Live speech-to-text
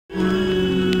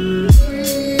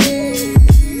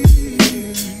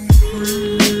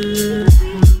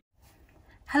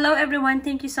everyone,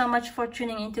 thank you so much for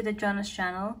tuning into the Jonas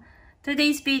channel.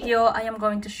 Today's video, I am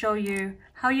going to show you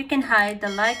how you can hide the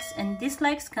likes and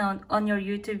dislikes count on your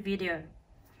YouTube video.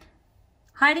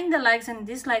 Hiding the likes and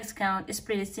dislikes count is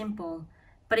pretty simple,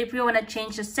 but if you want to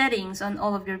change the settings on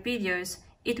all of your videos,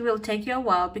 it will take you a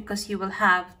while because you will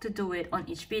have to do it on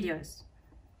each videos.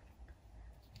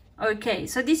 Okay,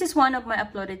 so this is one of my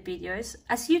uploaded videos.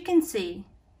 As you can see,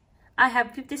 I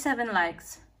have 57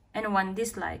 likes and 1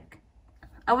 dislike.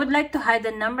 I would like to hide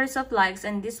the numbers of likes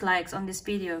and dislikes on this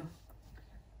video.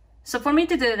 So for me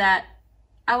to do that,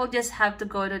 I will just have to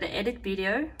go to the edit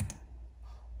video,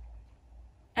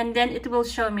 and then it will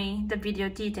show me the video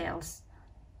details.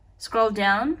 Scroll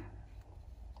down,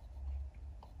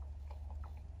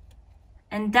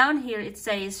 and down here it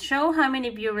says show how many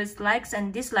viewers likes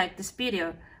and dislike this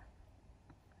video.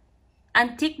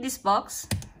 Untick this box.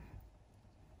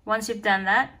 Once you've done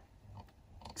that,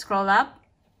 scroll up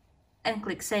and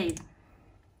click save.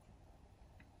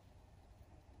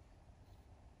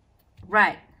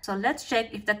 Right, so let's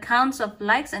check if the counts of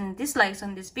likes and dislikes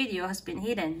on this video has been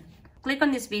hidden. Click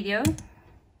on this video.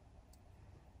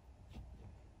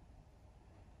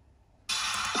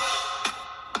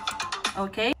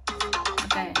 Okay.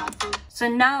 So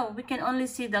now we can only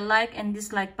see the like and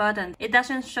dislike button. It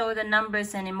doesn't show the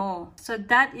numbers anymore. So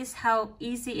that is how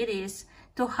easy it is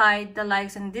to hide the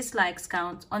likes and dislikes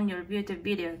count on your YouTube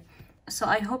video. So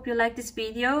I hope you like this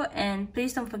video, and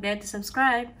please don't forget to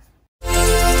subscribe.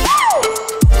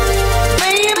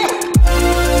 Baby.